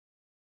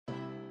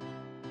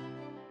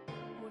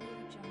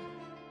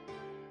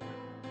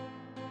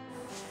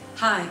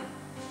Hi,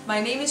 my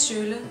name is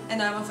Shule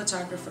and I'm a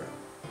photographer.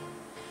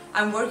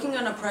 I'm working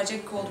on a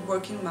project called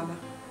Working Mama.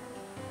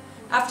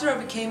 After I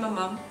became a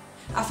mom,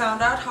 I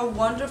found out how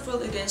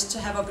wonderful it is to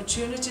have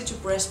opportunity to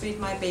breastfeed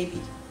my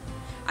baby.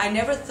 I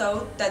never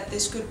thought that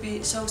this could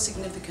be so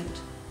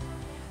significant.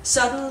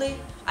 Suddenly,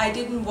 I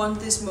didn't want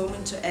this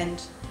moment to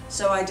end,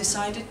 so I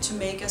decided to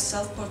make a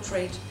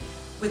self-portrait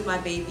with my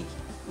baby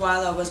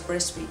while I was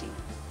breastfeeding.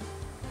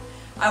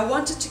 I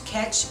wanted to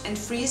catch and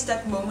freeze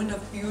that moment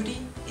of beauty,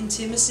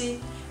 intimacy,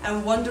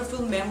 and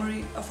wonderful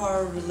memory of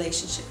our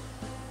relationship.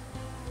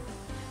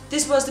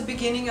 This was the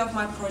beginning of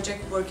my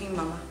project Working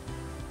Mama.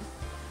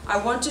 I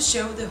want to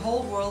show the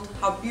whole world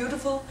how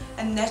beautiful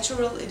and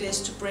natural it is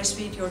to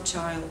breastfeed your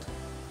child.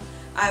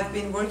 I have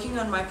been working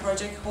on my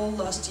project whole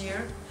last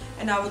year,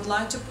 and I would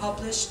like to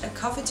publish a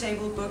coffee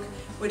table book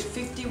with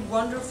 50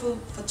 wonderful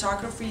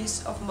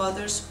photographies of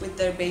mothers with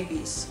their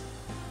babies.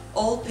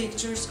 All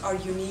pictures are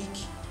unique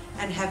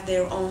and have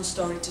their own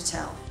story to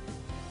tell.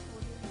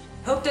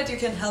 Hope that you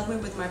can help me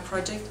with my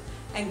project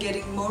and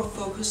getting more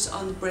focus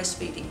on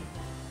breastfeeding.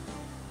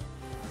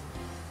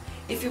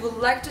 If you would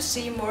like to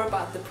see more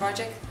about the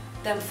project,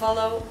 then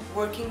follow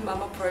Working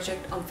Mama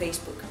Project on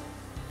Facebook.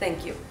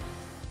 Thank you.